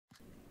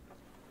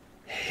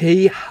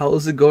Hey,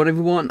 how's it going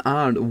everyone,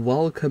 and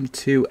welcome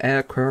to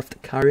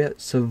Aircraft Carrier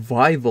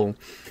Survival.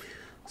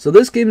 So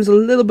this game is a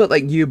little bit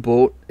like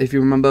U-Boat. If you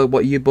remember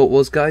what U-Boat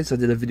was, guys, I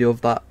did a video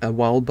of that a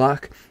while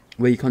back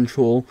where you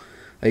control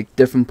like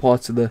different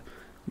parts of the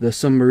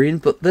submarine,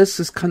 but this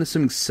is kind of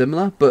something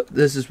similar, but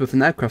this is with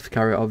an aircraft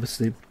carrier,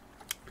 obviously.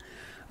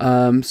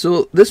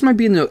 So this might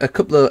be in a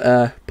couple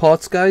of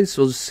parts, guys,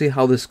 so we'll just see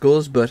how this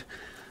goes. But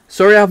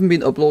sorry I haven't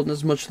been uploading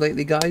as much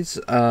lately, guys.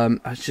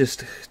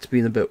 It's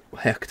been a bit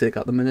hectic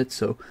at the minute,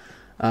 so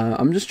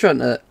I'm just trying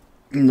to,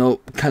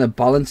 kind of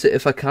balance it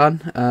if I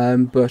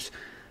can. But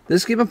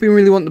this game I've been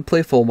really wanting to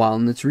play for a while,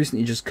 and it's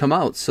recently just come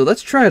out. So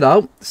let's try it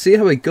out, see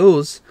how it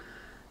goes,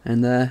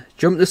 and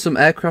jump into some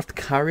aircraft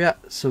carrier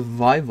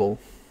survival.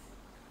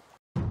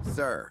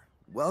 Sir,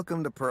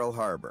 welcome to Pearl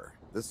Harbor.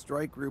 The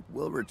strike group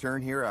will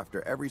return here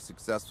after every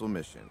successful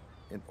mission,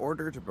 in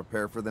order to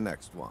prepare for the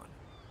next one.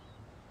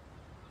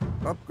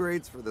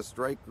 Upgrades for the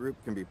strike group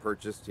can be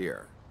purchased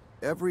here.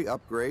 Every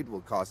upgrade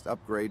will cost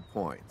upgrade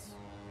points.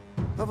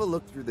 Have a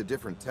look through the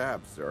different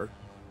tabs, sir.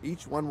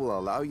 Each one will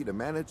allow you to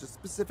manage a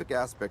specific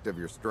aspect of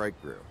your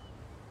strike group.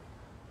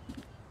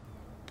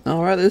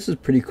 Alright, this is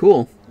pretty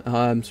cool.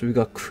 So we've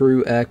got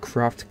crew,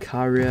 aircraft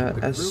carrier,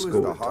 the escort.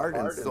 crew is the heart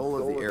and soul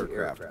of the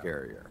aircraft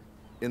carrier.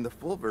 In the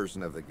full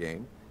version of the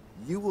game,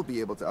 you will be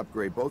able to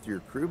upgrade both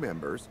your crew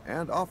members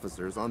and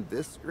officers on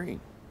this screen.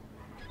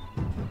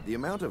 The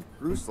amount of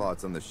crew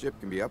slots on the ship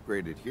can be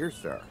upgraded here,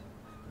 sir.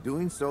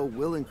 Doing so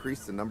will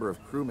increase the number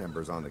of crew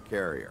members on the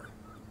carrier.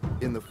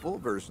 In the full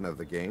version of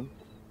the game,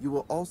 you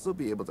will also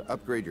be able to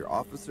upgrade your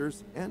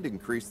officers and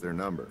increase their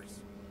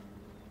numbers.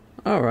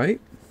 Alright.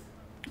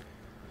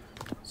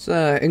 Let's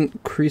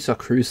increase our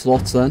crew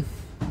slots then.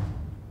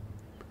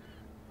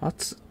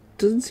 That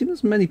doesn't seem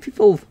as many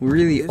people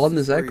really on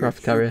this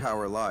aircraft carrier. This is where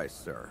your true power lies,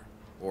 sir.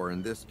 Or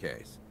in this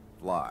case,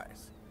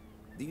 flies.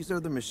 These are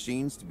the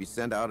machines to be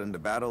sent out into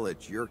battle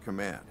at your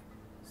command,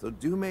 so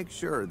do make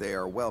sure they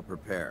are well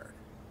prepared.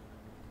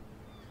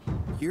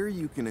 Here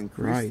you can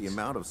increase the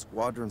amount of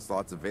squadron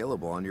slots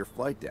available on your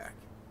flight deck.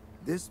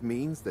 This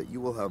means that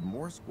you will have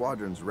more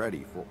squadrons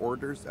ready for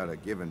orders at a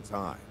given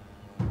time.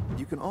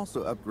 You can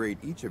also upgrade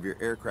each of your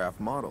aircraft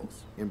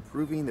models,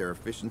 improving their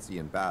efficiency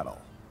in battle.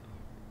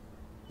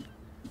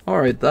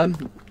 Alright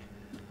then.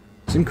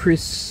 Let's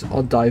increase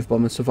our dive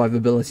bomber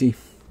survivability.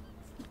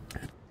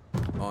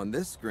 On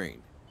this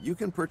screen, you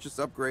can purchase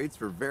upgrades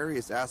for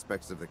various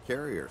aspects of the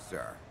carrier,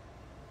 sir.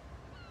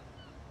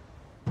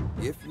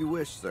 If you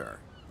wish, sir,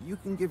 you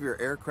can give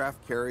your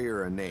aircraft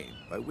carrier a name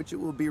by which it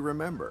will be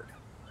remembered.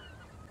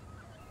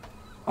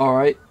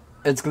 Alright,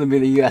 it's going to be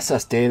the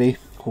USS Daily.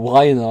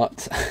 Why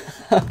not?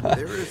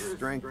 There is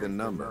strength in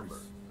numbers,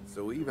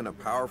 so even a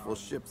powerful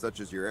ship such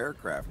as your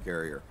aircraft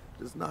carrier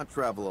does not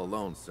travel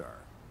alone, sir.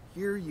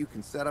 Here you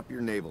can set up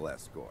your naval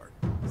escort.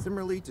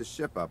 Similarly to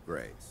ship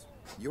upgrades,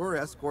 your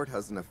escort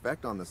has an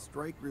effect on the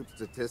strike group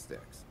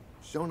statistics,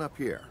 shown up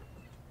here.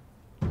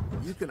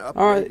 You can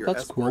upgrade your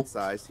escort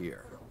size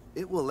here.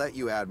 It will let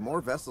you add more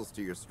vessels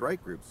to your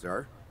strike group,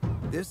 sir.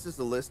 This is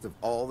a list of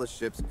all the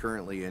ships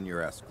currently in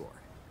your escort.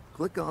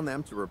 Click on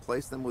them to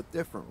replace them with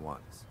different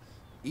ones.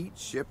 Each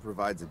ship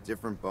provides a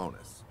different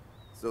bonus,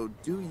 so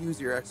do use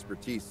your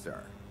expertise,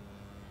 sir.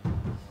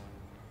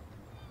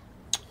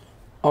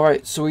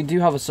 Alright, so we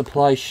do have a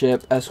supply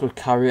ship, escort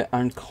carrier,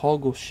 and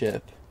cargo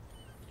ship.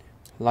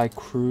 Light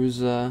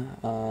cruiser,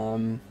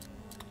 and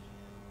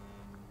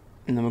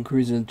then we're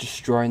cruiser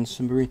destroying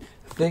submarine.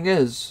 The thing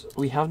is,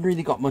 we haven't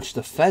really got much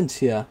defense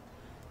here.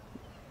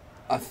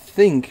 I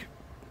think,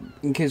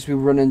 in case we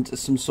run into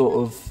some sort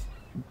of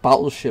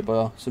battleship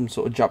or some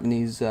sort of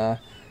Japanese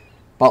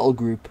battle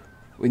group,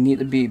 we need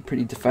to be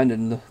pretty defended.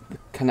 And the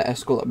kind of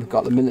escort that we've got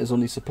at the minute is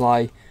only a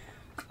supply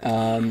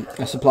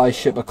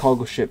ship, a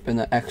cargo ship,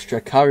 and an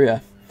extra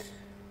carrier.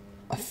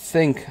 I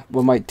think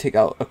we might take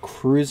out a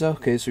cruiser.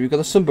 Okay, so we've got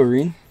a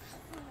submarine,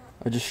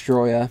 a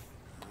destroyer,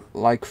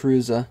 light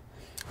cruiser,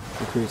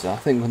 a cruiser. I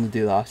think we're going to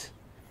do that.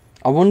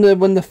 I wonder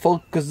when the full,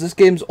 because this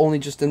game's only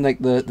just in like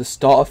the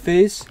starter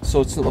phase,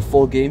 so it's not a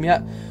full game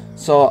yet.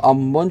 So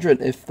I'm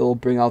wondering if they'll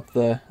bring out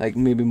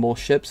maybe more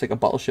ships, like a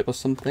battleship or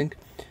something.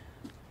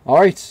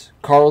 Alright,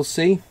 Coral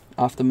Sea,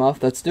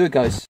 Aftermath, let's do it,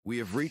 guys. We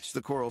have reached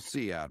the Coral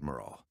Sea,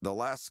 Admiral. The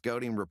last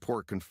scouting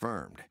report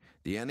confirmed.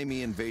 The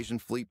enemy invasion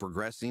fleet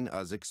progressing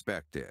as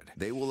expected.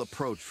 They will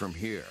approach from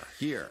here,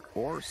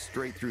 or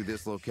straight through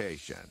this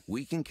location.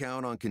 We can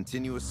count on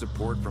continuous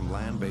support from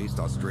land-based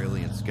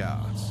Australian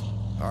scouts.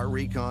 Our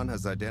recon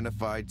has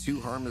identified 2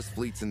 harmless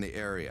fleets in the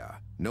area.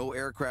 No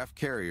aircraft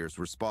carriers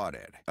were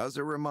spotted. As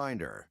a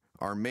reminder,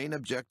 our main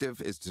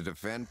objective is to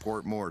defend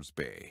Port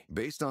Moresby.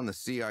 Based on the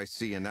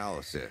CIC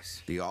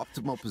analysis, the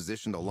optimal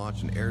position to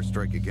launch an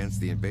airstrike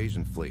against the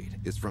invasion fleet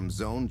is from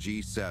Zone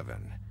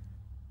G7.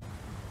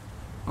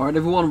 Alright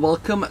everyone,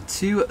 welcome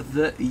to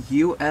the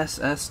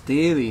USS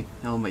Daily.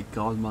 Oh my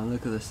god, man,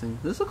 look at this thing.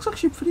 This looks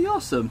actually pretty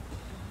awesome.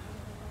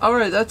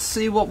 Alright, let's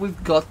see what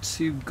we've got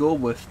to go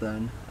with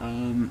then.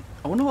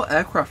 I wonder what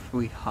aircraft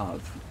we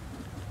have.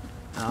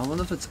 I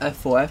wonder if it's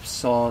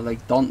FOFs or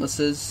like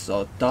Dauntlesses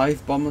or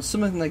dive bombers,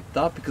 something like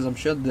that, because I'm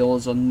sure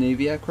those are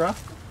Navy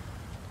aircraft.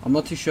 I'm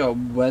not too sure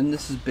when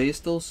this is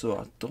based though, so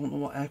I don't know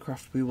what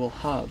aircraft we will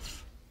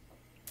have.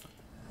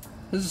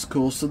 This is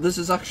cool. So this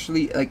is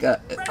actually like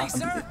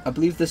I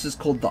believe this is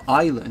called the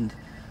island.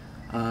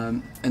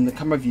 In the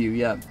camera view,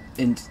 yeah,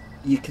 and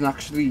you can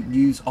actually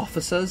use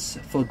officers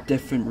for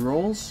different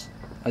roles.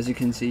 As you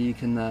can see, you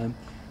can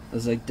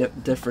there's like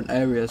different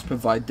areas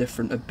provide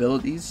different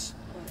abilities.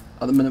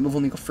 At the minute we've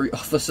only got 3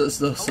 officers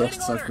though, so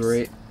that's not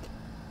great.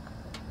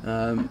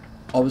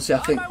 Obviously I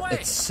think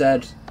it's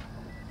said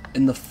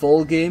in the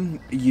full game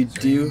you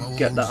do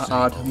get to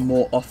add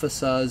more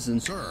officers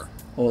and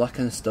all that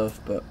kind of stuff,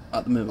 but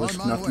at the minute we're just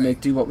going to have to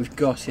make do what we've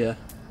got here.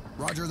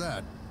 Roger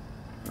that.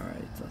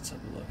 Alright, let's have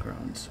a look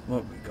around.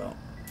 What we got?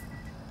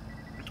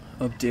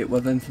 Update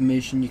weather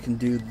information, you can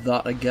do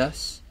that I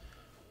guess.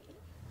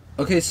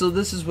 Okay, so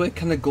this is where it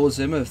kind of goes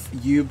in with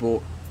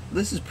U-boat.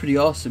 This is pretty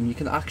awesome. You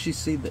can actually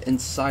see the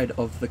inside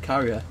of the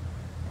carrier.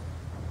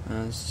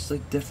 It's just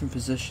like different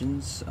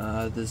positions.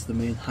 There's the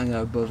main hangar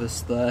above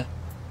us there.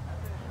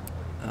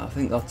 I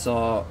think that's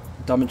our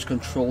damage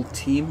control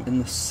team in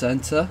the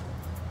center.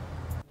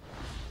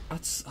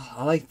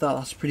 I like that.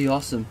 That's pretty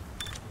awesome.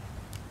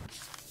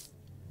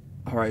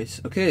 Alright,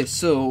 okay,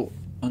 so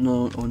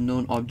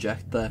unknown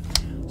object there.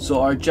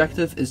 So our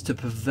objective is to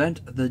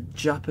prevent the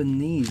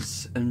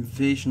Japanese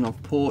invasion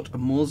of Port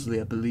Moresby,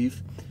 I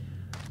believe.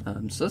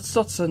 So let's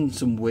start sending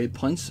some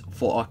waypoints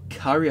for our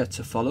carrier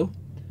to follow.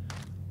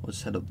 We'll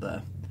just head up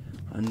there.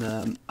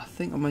 And I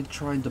think I might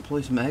try and deploy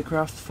some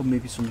aircraft for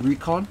maybe some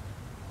recon.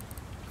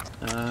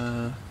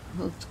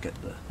 Let's get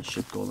the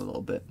ship going a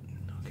little bit.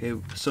 Okay,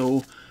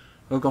 so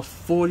we've got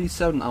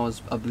 47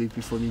 hours, I believe,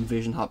 before the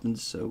invasion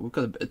happens, so we've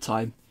got a bit of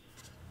time.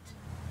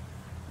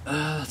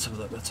 Let's have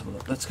a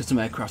look, let's get some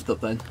aircraft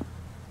up then.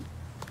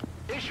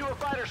 Issue a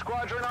fighter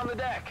squadron on the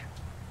deck.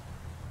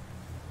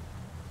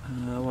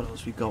 What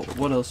else we got?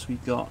 What else we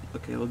got?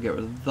 Okay, we'll get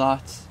rid of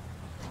that.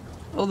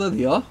 Oh, there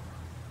they are.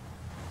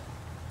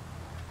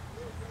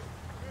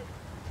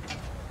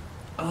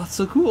 Oh, that's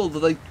so cool.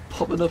 They're like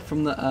popping up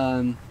from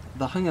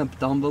the hangar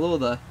down below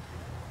there.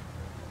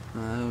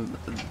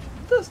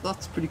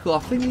 That's pretty cool. I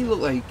think they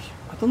look like,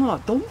 I don't know. I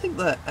don't think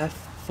they're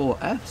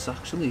F4Fs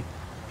actually.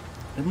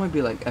 It might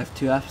be like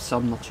F2Fs.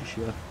 I'm not too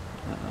sure.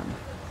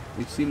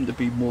 They seem to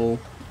be more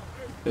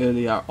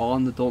earlier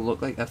on. They don't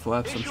look like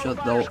F4Fs. I'm sure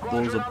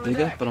those are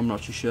bigger, but I'm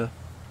not too sure.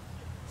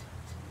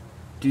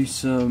 Do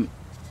some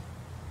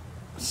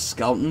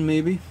scouting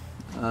maybe.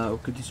 We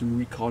could do some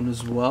recon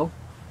as well.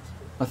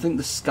 I think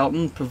the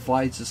scouting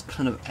provides us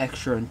kind of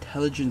extra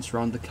intelligence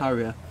around the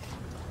carrier.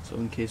 So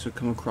in case we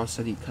come across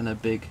any kind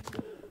of big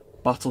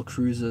battle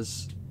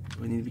cruisers,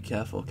 we need to be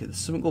careful. Okay, there's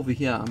something over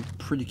here. I'm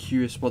pretty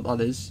curious what that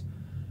is.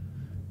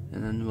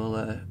 And then we'll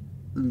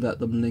let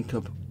them link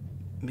up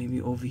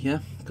maybe over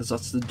here, because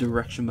that's the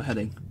direction we're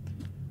heading.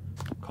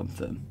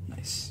 Confirm.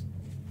 Nice.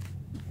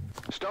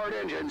 Start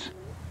engines.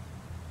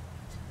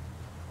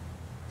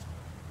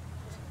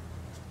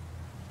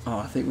 Oh,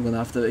 I think we're gonna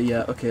have to.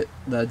 Yeah, okay,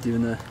 they're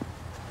doing a.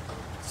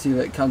 See if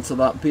it cancel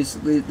that.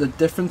 Basically, the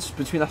difference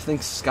between I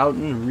think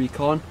scouting and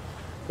recon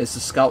is the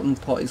scouting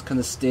part is kind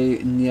of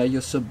stay near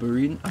your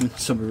submarine.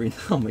 Submarine.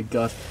 Oh my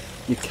god,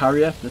 your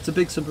carrier. That's a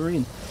big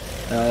submarine.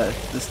 They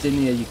stay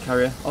near your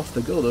carrier. Off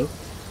they go though.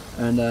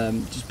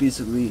 And just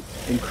basically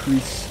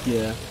increase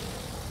your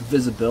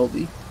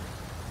visibility.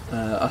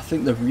 I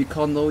think the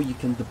recon though, you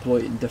can deploy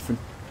it in different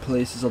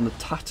places on the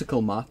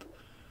tactical map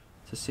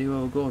to see where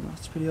we're going.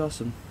 That's pretty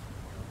awesome.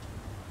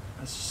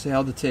 Let's see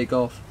how they take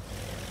off.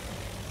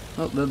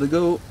 Oh, there they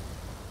go.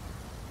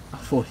 I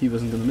thought he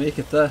wasn't going to make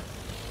it there.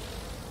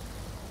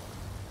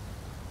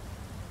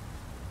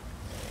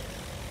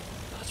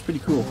 That's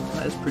pretty cool.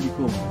 That is pretty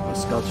cool. Our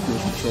scouts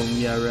finish patrolling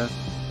the area.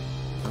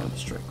 Oh, the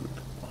strike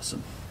group.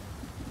 Awesome.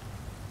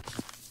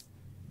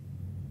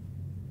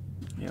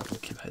 Yeah, we'll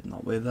keep heading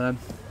that way then.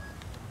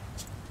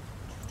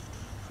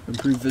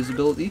 Improve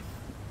visibility.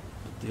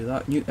 Do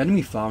that. New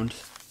enemy found.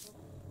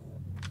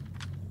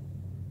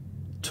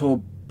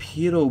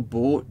 Torpedo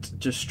boat,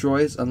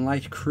 destroyers and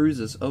light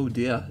cruisers. Oh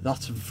dear,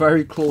 that's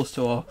very close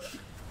to our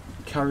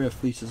carrier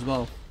fleet as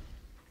well.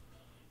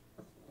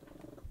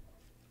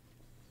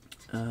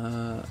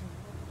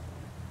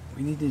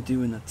 We need to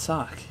do an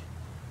attack.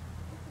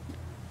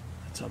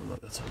 Let's have a look,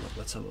 let's have a look,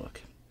 let's have a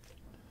look.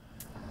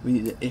 We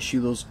need to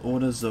issue those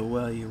orders though.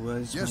 Where are you?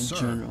 Where's my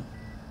general?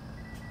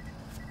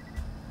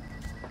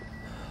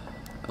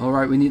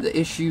 Alright, we need to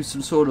issue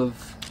some sort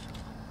of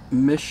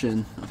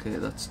mission. Okay,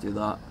 let's do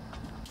that.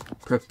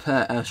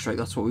 Prepare airstrike,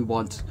 that's what we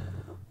want.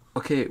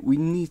 Okay, we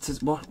need to...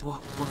 What do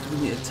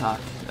we need to attack?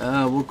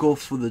 We'll go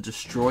for the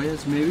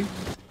destroyers, maybe?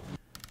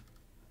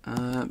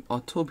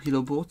 Our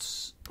torpedo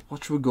boats,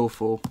 what should we go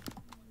for?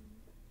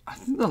 I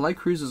think the light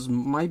cruisers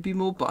might be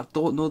more, but I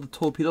don't know, the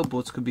torpedo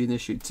boats could be an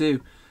issue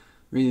too.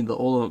 Really, they're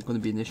all not going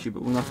to be an issue,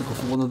 but we're going to have to go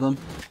for one of them.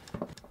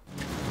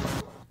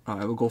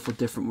 Alright, we'll go for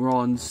different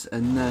runs,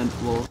 and then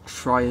we'll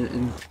try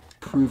and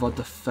improve our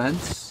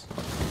defense.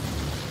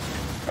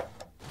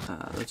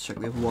 let's check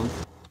the other one.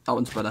 That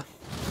one's better.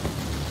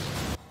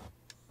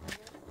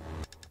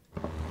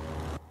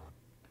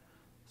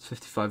 It's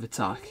 55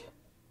 attack.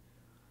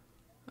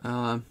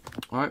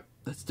 Alright,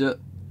 let's do it.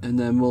 And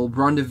then we'll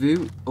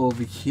rendezvous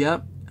over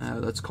here.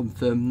 Let's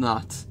confirm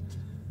that.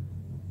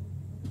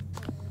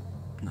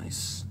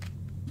 Nice.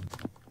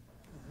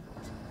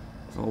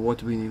 Oh, what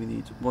do we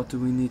need? What do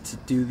we need to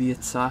do the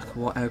attack?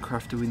 What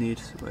aircraft do we need?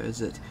 Where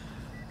is it?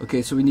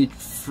 Okay, so we need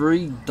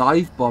 3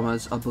 dive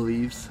bombers, I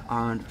believe,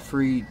 and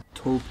 3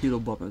 torpedo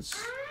bombers.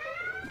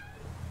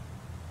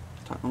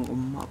 Technical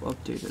map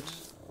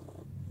updated.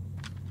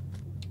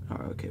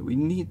 Alright, okay, we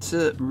need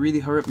to really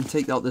hurry up and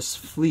take out this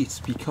fleet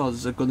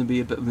because they're going to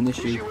be a bit of an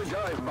issue. Issue a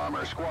dive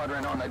bomber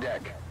squadron on the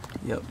deck.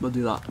 Yep, we'll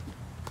do that.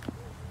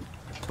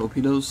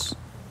 Torpedoes.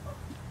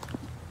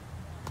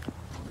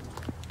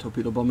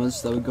 Torpedo bombers,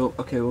 there we go.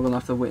 Okay, we're going to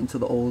have to wait until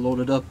they're all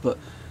loaded up, but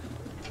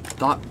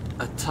that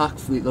attack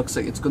fleet looks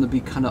like it's going to be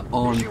kind of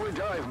on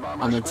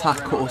an attack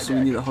course, so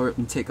we need to hurry up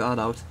and take that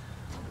out.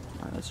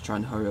 Alright, let's try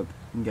and hurry up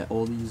and get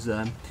all these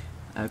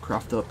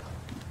aircraft up.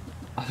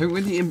 I think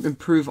we need to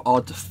improve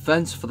our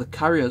defense for the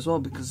carrier as well,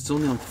 because it's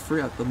only on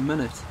 3 at the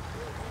minute.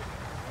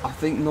 I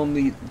think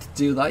normally to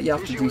do that you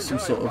have to do some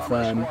sort of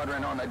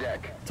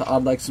to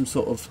add like some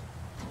sort of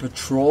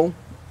patrol,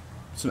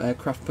 some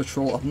aircraft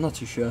patrol. I'm not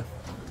too sure.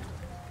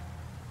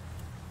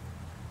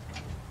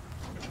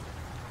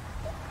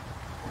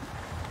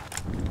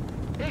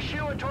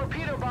 Issue a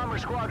torpedo bomber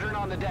squadron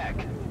on the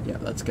deck. Yeah,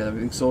 let's get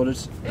everything sorted.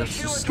 Let's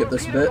Issue just a skip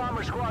this torpedo bit.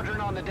 bomber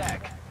squadron on the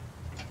deck.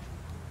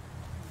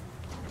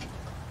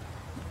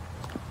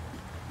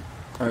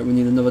 Alright, we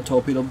need another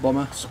torpedo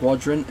bomber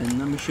squadron, and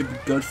then we should be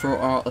good for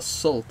our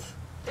assault.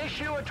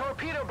 Issue a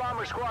torpedo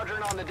bomber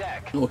squadron on the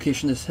deck.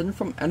 Location is hidden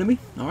from enemy.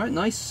 Alright,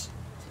 nice.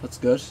 That's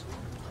good.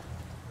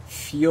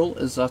 Fuel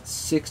is at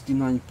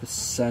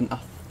 69%, I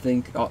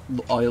think.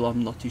 Oil,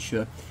 I'm not too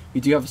sure.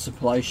 We do have a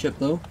supply ship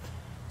though,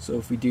 so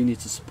if we do need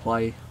to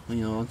supply, you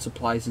know, on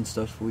supplies and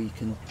stuff, we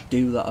can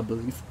do that, I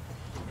believe.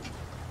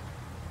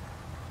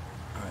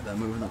 Alright, they're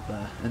moving up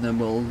there. And then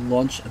we'll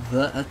launch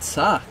the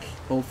attack.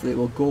 Hopefully it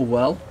will go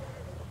well.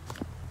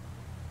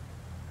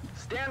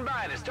 Stand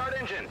by to start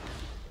engine.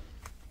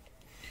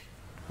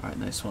 Alright,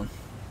 nice one.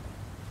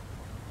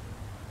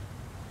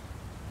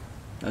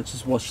 Let's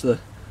just watch the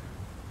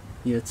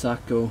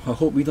attack go. I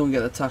hope we don't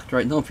get attacked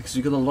right now because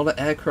we've got a lot of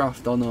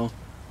aircraft on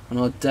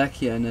our deck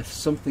here, and if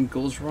something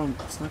goes wrong,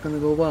 it's not going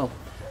to go well.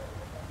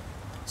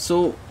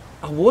 So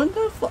I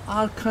wonder if we'll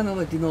add kind of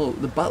like, you know,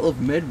 the Battle of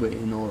Midway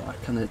and all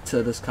that kind of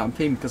to this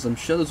campaign, because I'm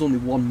sure there's only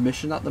one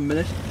mission at the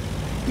minute,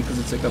 because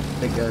it's like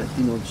a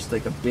you know, just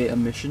like a beta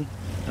mission.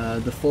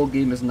 The full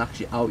game isn't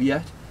actually out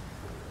yet,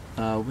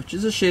 which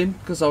is a shame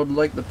because I would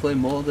like to play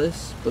more of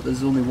this, but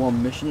there's only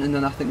one mission, and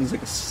then I think there's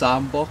like a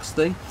sandbox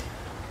thing.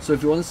 So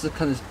if you want us to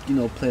kind of, you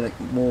know, play like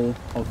more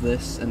of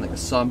this in like a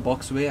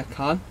sandbox way, I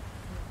can.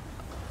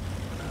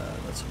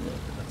 Let's have a look.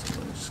 Let's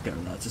just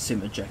get that. It's the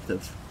same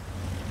objective.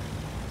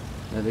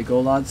 There they go,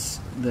 lads.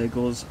 There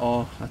goes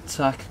our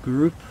attack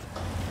group.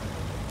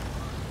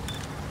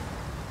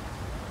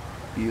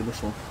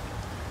 Beautiful.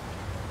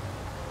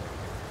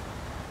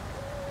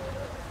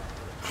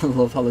 I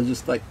love how they're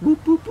just like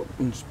whoop whoop whoop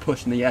and just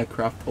pushing the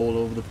aircraft all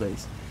over the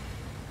place.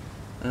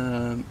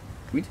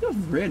 We do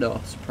have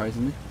radar,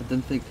 surprisingly. I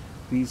didn't think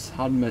these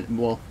had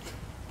well,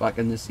 back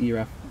in this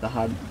era they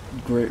had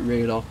great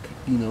radar,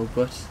 you know,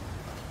 but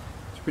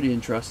it's pretty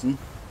interesting.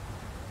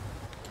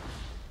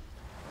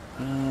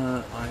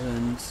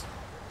 Islands.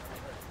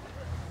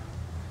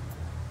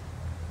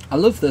 I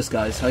love this,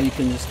 guys, how you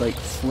can just like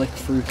flick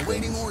through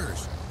things.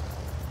 Orders.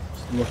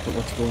 Just look at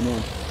what's going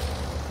on.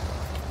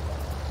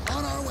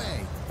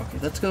 Okay,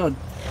 let's get our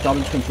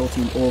damage control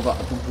team over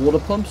at the water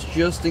pumps,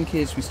 just in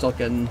case we start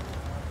getting,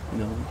 you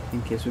know,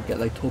 in case we get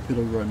like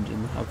torpedo runned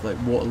and have like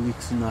water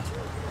leaks and that.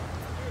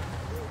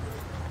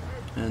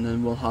 And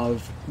then we'll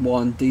have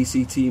one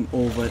DC team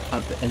over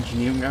at the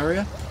engineering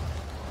area.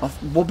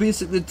 What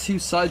basically the two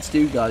sides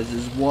do, guys,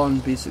 is one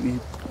basically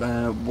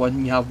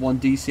when you have one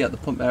DC at the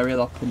pump area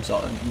that pumps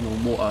out, you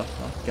know, water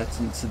that gets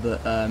into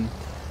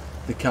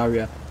the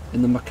carrier.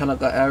 In the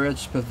mechanical area,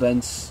 just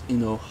prevents, you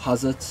know,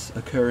 hazards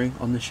occurring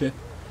on the ship,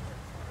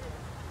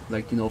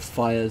 like, you know,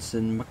 fires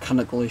and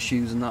mechanical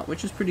issues and that,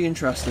 which is pretty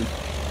interesting.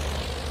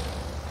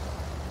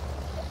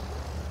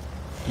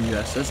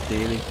 USS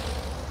Daily.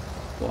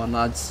 Go on,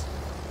 lads.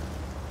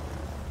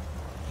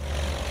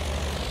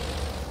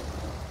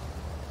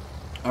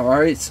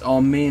 Alright,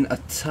 our main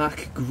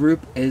attack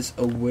group is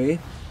away.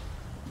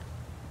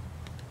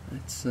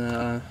 It's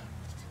all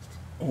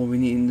we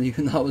need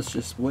now is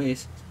just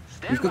wait.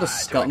 We've got a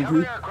scouting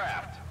group.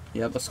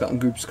 Yep, a scouting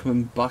group's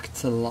coming back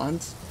to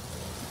land.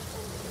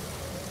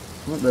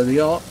 Oh, there they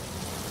are.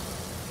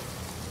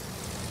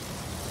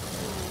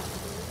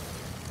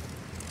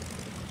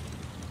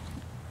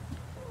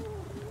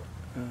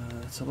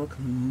 Let's have a look at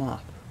the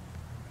map.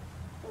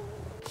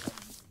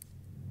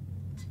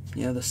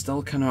 Yeah, they're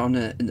still kind of on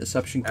an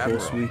interception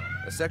course. Admiral,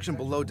 a section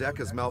below deck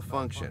has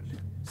malfunctioned.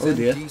 Oh Send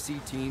dear.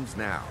 DC teams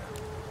now.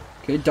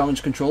 Okay,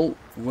 damage control.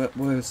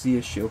 Where's the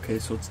issue? Okay,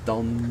 so it's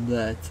down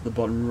there to the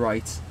bottom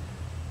right.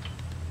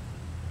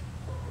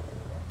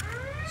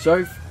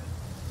 Sorry,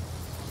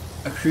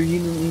 a crew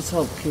unit needs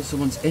help in case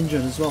someone's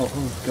injured as well.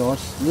 Oh god,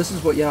 this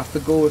is what you have to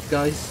go with,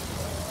 guys.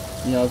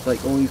 You have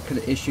like all these kind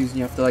of issues, and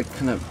you have to like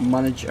kind of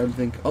manage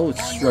everything. Oh, it's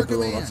just right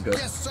below. That's good.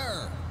 Yes,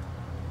 sir.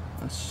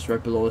 That's just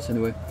right below us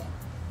anyway.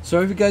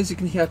 Sorry if you guys, you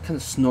can hear kind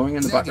of snoring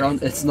in the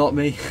background. It's not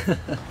me.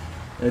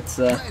 It's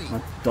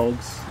my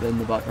dogs in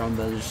the background.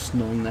 They're just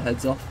snoring their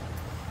heads off.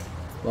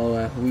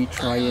 Well, we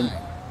try and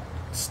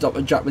stop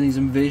a Japanese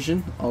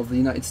invasion of the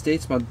United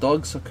States. My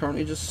dogs are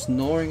currently just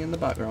snoring in the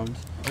background.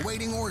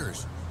 Awaiting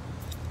orders.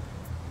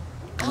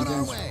 On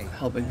our way.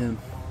 Helping him.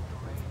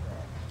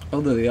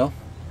 Oh, there they are.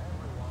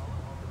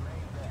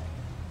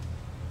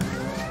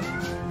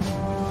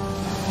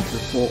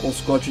 Report all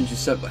squadrons you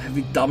set, but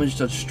heavy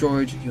damage are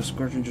destroyed. Your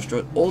squadron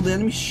destroyed all the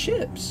enemy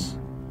ships.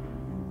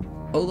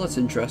 Oh, that's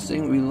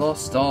interesting. We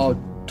lost our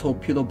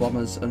torpedo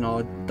bombers and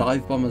our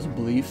dive bombers, I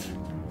believe.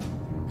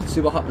 Let's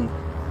see what happened.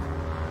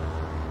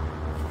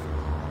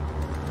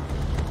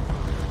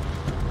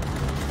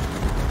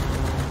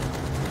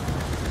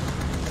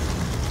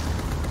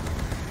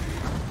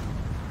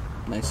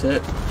 Nice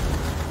hit.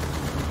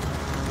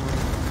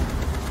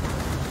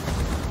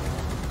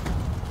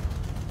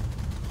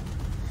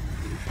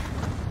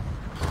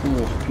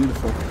 Oh,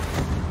 beautiful.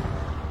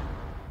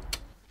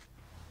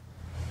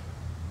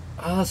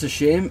 Ah, that's a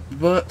shame,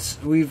 but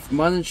we've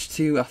managed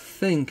to, I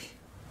think,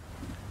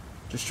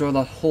 destroy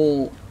that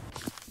whole...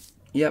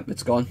 Yep,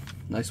 it's gone.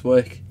 Nice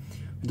work.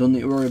 We don't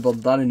need to worry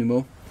about that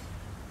anymore,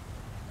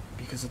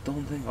 because I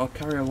don't think our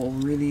carrier will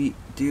really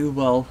do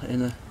well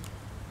in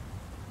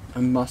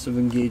a massive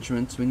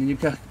engagement. We need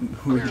to be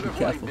really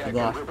careful for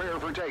that.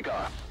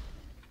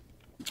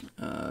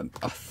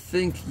 I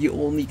think you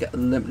only get a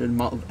limited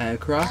amount of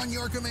aircraft. On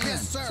your command.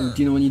 Yes, sir. So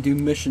you know when you do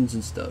missions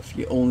and stuff,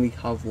 you only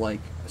have like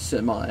a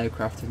certain amount of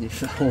aircraft, and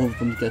if all of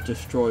them get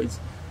destroyed,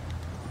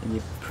 and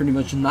you're pretty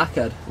much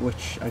knackered,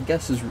 which I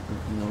guess is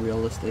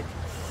realistic.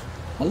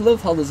 I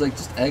love how there's like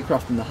just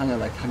aircraft in the hangar,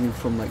 like hanging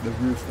from like the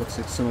roof. Looks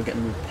like some are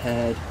getting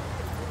repaired.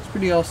 It's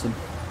pretty awesome.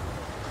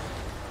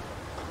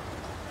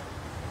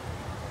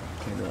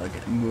 Okay, they'll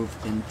get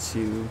moved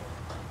into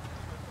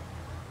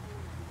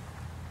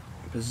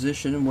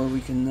position where we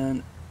can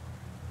then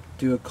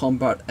do a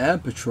combat air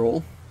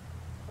patrol.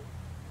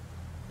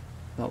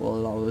 That will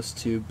allow us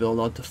to build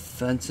our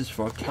defenses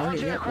for our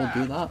carrier. Yeah,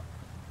 we'll do that.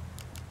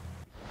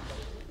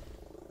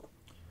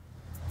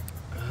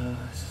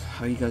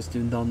 How are you guys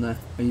doing down there?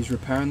 Are you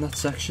repairing that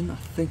section? I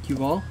think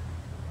you are.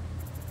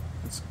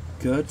 That's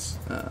good.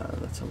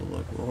 Let's have a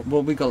look.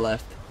 What we got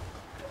left?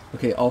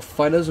 Okay, our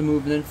fighters are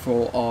moving in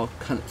for our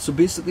so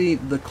basically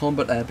the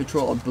combat air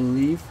patrol, I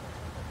believe,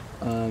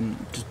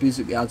 just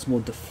basically adds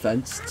more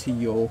defense to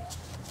your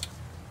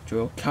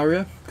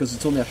carrier, because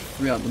it's only at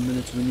 3 at the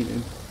minute, so we need to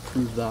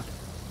improve that.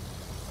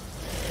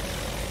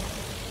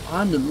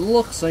 And it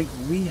looks like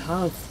we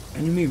have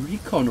enemy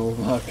recon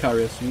over our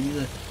carrier, so we need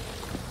to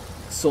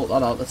sort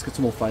that out. Let's get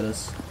some more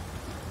fighters.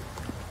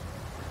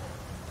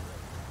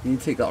 We need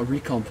to take that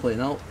recon plane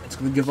out. It's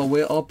going to give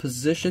away our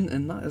position,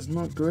 and that is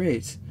not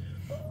great.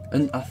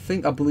 And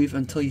I believe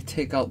until you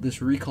take out this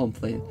recon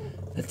plane,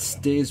 it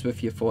stays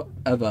with you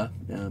forever,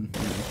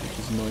 which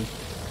is annoying.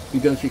 We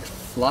got to fix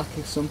flak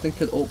if something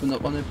could open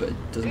up on it, but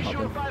it doesn't happen.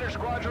 Issue a fighter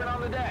squadron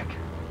on the deck.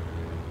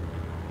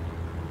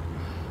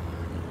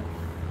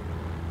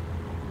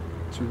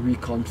 It's a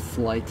recon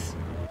flight.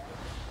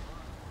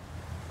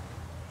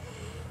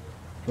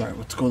 Right,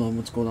 what's going on?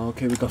 What's going on?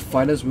 Okay, we got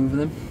fighters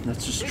moving in.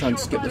 Let's just try and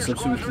skip this up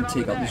so we can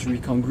take out this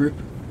recon group.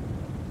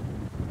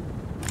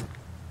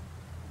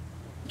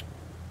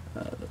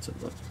 That's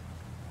it. Look.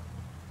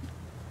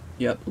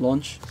 Yep,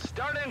 launch.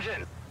 Start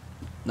engine.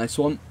 Nice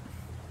one.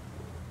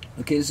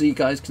 Okay, so you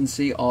guys can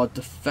see our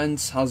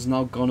defense has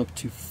now gone up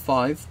to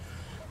 5.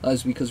 That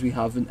is because we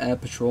have an air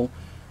patrol.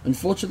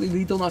 Unfortunately,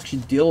 we don't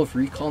actually deal with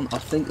recon. I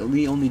think that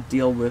we only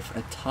deal with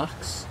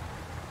attacks.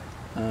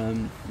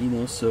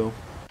 So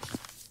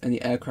any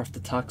aircraft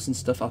attacks and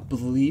stuff, I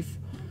believe.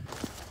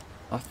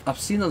 I've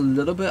seen a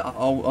little bit.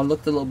 I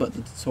looked a little bit at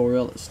the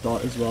tutorial at the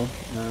start as well.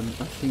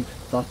 I think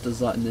that does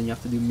that, and then you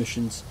have to do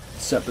missions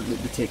separately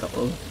to take out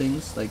other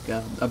things. Like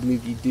I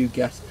believe you do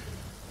get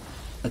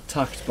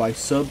attacked by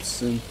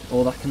subs and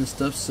all that kind of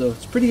stuff. So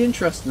it's pretty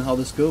interesting how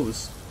this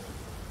goes.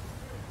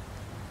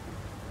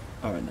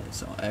 Alright,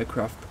 nice. Our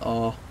aircraft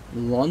are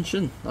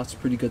launching. That's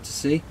pretty good to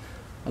see.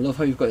 I love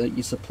how you've got like,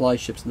 your supply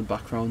ships in the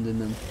background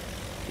and then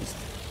just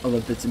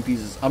other bits and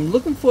pieces. I'm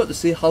looking forward to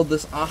see how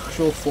this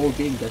actual full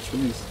game gets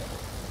released,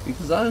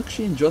 because I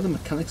actually enjoy the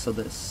mechanics of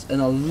this,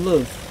 and I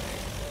love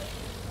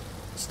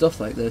stuff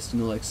like this,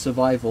 like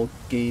survival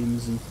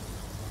games and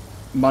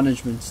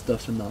management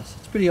stuff and that.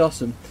 It's pretty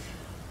awesome.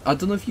 I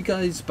don't know if you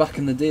guys, back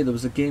in the day, there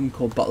was a game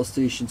called Battle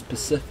Stations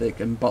Pacific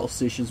and Battle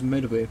Stations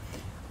Midway.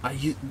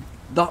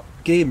 That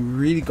game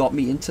really got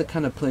me into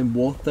kind of playing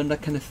War Thunder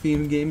kind of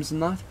theme games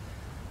and that.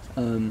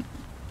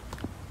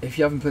 If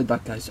you haven't played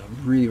that, guys, I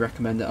really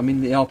recommend it. I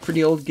mean, they are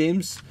pretty old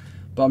games,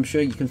 but I'm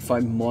sure you can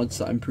find mods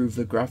that improve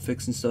the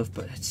graphics and stuff.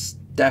 But it's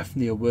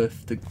definitely a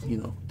worth the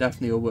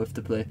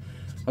play.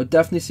 I would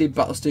definitely say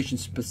Battle Station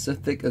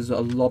Specific is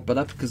a lot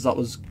better because that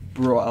was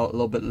brought out a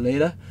little bit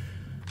later.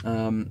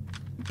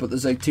 But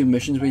there's like 2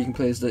 missions where you can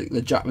play as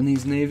the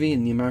Japanese Navy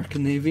and the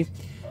American Navy,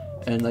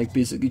 and like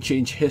basically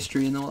change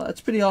history and all that.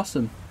 It's pretty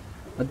awesome.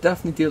 I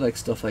definitely do like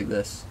stuff like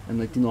this, and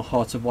like, you know,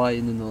 Hearts of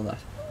Iron and all that.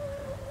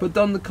 Put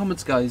down in the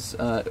comments, guys,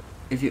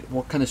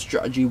 what kind of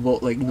strategy,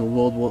 like, you know,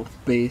 World War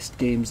based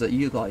games that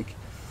you like.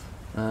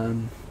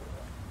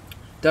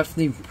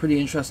 Definitely pretty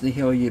interesting to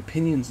hear your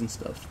opinions and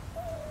stuff.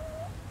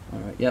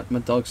 Alright, yep, my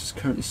dog's just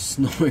currently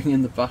snoring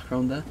in the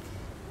background there.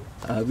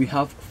 We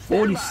have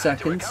 40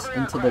 seconds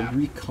until the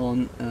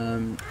recon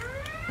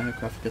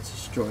aircraft gets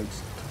destroyed.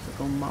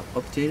 Tactical map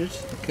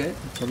updated. Okay,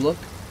 let's have a look.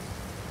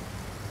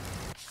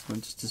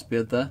 One just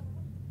disappeared there.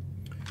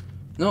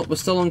 No, we're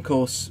still on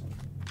course.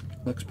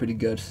 Looks pretty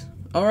good.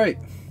 Alright.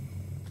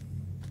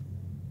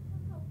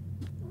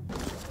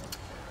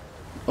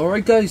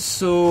 Alright guys,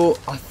 so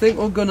I think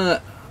we're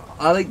gonna...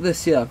 I like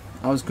this here.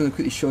 I was gonna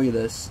quickly show you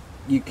this.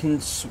 You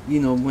can, you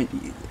know, when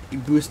you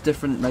boost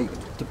different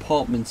like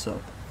departments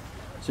up.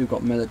 So you've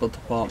got medical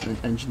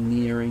department,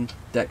 engineering,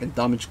 deck and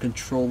damage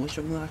control, which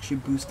I'm gonna actually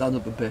boost that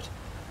up a bit.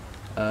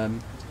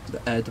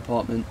 The air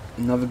department,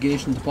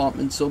 navigation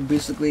department. So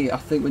basically, I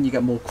think when you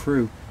get more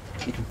crew,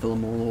 you can fill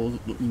in more,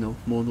 you know,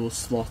 more of those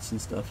slots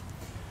and stuff.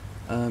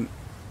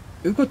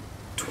 We've got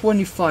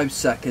 25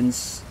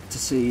 seconds to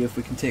see if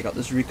we can take out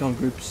this recon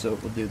group, so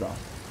we'll do that.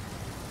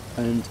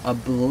 And I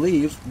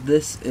believe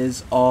this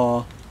is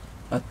our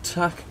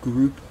attack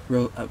group,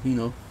 you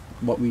know,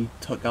 what we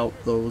took out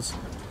those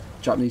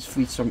Japanese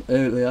fleets from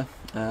earlier.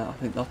 I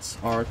think that's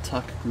our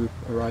attack group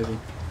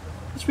arriving.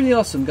 It's really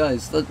awesome,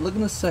 guys. Look at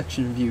the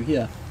section view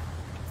here.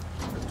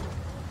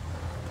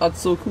 That's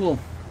so cool.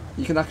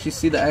 You can actually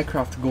see the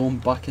aircraft going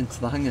back into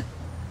the hangar.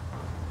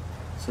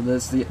 So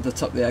there's the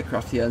top of the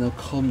aircraft here, and they'll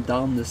come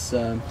down this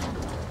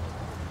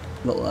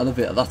little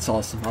elevator. That's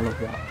awesome. I love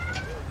that.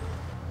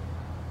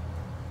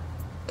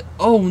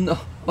 Oh no!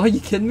 Are you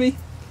kidding me?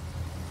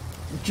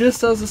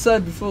 Just as I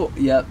said before.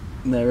 Yep,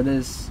 there it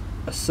is.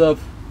 A sub,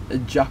 a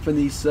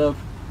Japanese sub.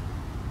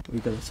 We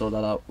gotta sort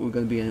that out. We're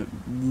gonna be in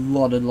a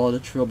lot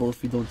of trouble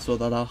if we don't sort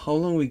that out. How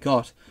long we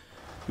got?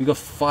 We got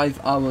 5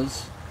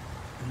 hours,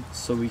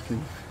 so we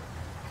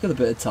got a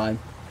bit of time.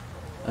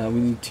 We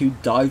need 2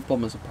 dive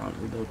bombers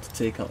apparently though to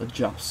take out a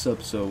Jap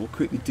sub, so we'll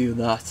quickly do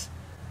that.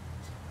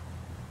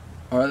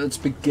 Alright, let's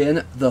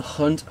begin the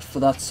hunt for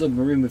that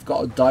submarine. We've got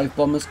our dive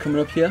bombers coming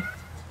up here.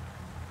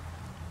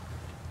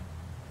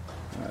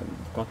 Alright,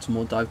 we've got some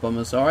more dive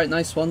bombers. Alright,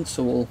 nice one.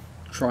 So we'll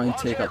try and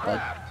take out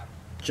that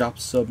Jap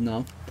sub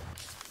now.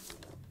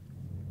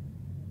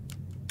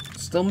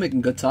 Still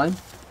making good time.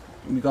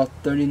 We got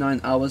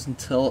 39 hours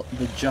until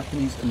the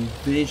Japanese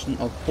invasion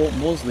of Port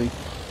Moresby.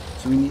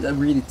 So we need to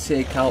really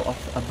take out,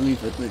 I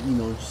believe, you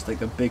know, just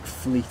like a big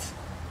fleet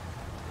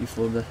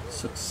before they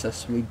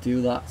successfully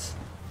do that.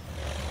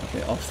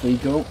 Okay, off they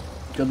go.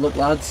 Good luck,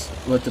 lads.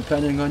 We're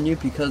depending on you,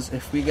 because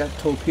if we get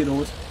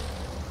torpedoed,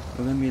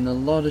 we're going to be in a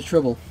lot of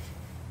trouble.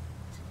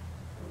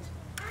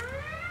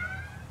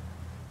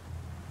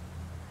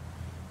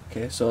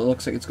 Okay, so it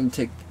looks like it's going to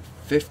take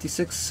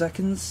 56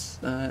 seconds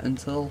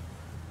until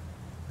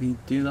we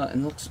do that,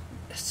 and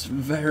it's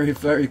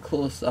very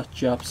close, that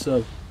Jap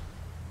sub.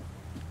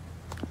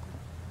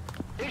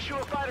 Issue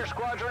a fighter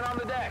squadron on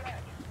the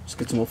deck. Just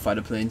get some more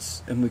fighter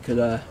planes, and we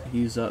could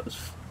use that as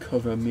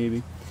cover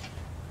maybe.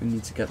 We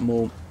need to get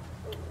more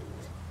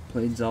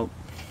planes out.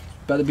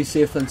 Better be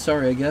safe than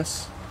sorry, I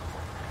guess.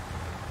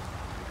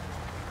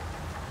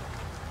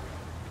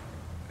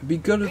 It'd be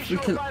good if we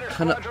can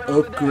kind of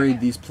upgrade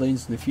these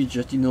planes in the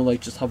future. You know,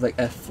 like just have like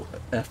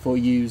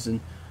F4Us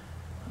and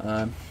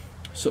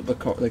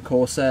like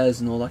Corsairs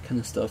and all that kind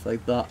of stuff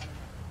like that.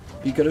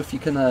 It'd be good if you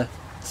can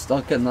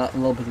start getting that a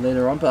little bit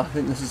later on. But I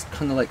think this is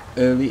kind of like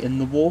early in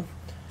the war,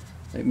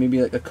 like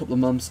maybe like a couple of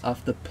months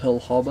after Pearl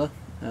Harbor.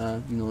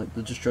 You know, like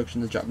the destruction,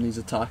 the Japanese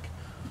attack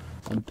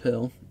on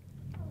Pearl.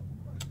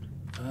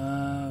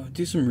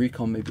 Do some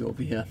recon maybe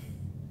over here.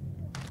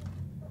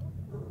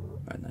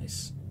 Right,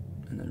 nice.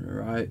 And then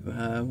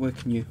arrive. Where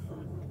can you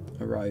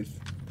arrive?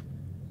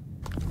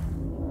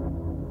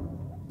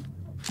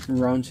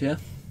 Around here.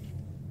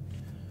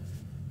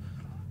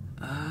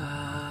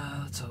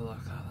 Let's have a look.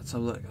 Let's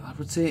have a look. I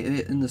would say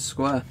in the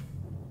square.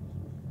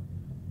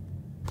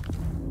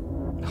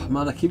 Oh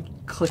man, I keep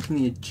clicking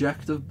the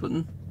ejective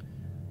button.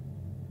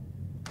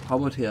 How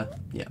about here?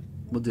 Yeah,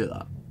 we'll do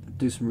that.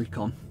 Do some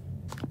recon.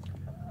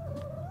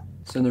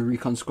 Send a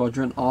recon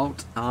squadron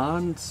out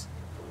and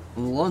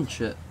launch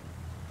it.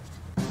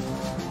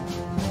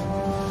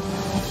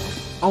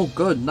 Oh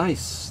good,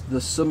 nice.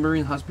 The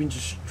submarine has been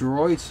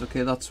destroyed.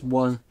 Okay, that's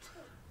one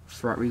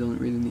threat we don't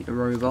really need to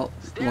worry about.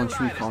 Launch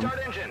recon.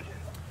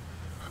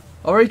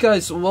 Alright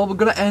guys, well we're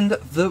going to end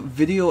the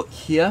video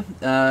here.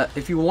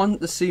 If you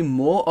want to see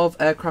more of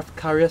aircraft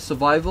carrier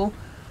survival,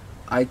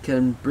 I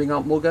can bring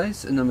out more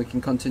guys and then we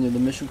can continue the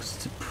mission, because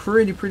it's a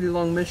pretty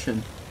long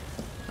mission,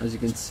 as you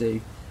can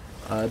see.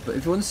 But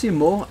if you want to see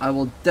more, I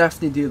will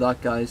definitely do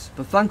that, guys.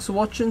 But thanks for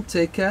watching,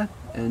 take care,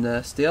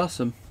 and stay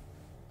awesome.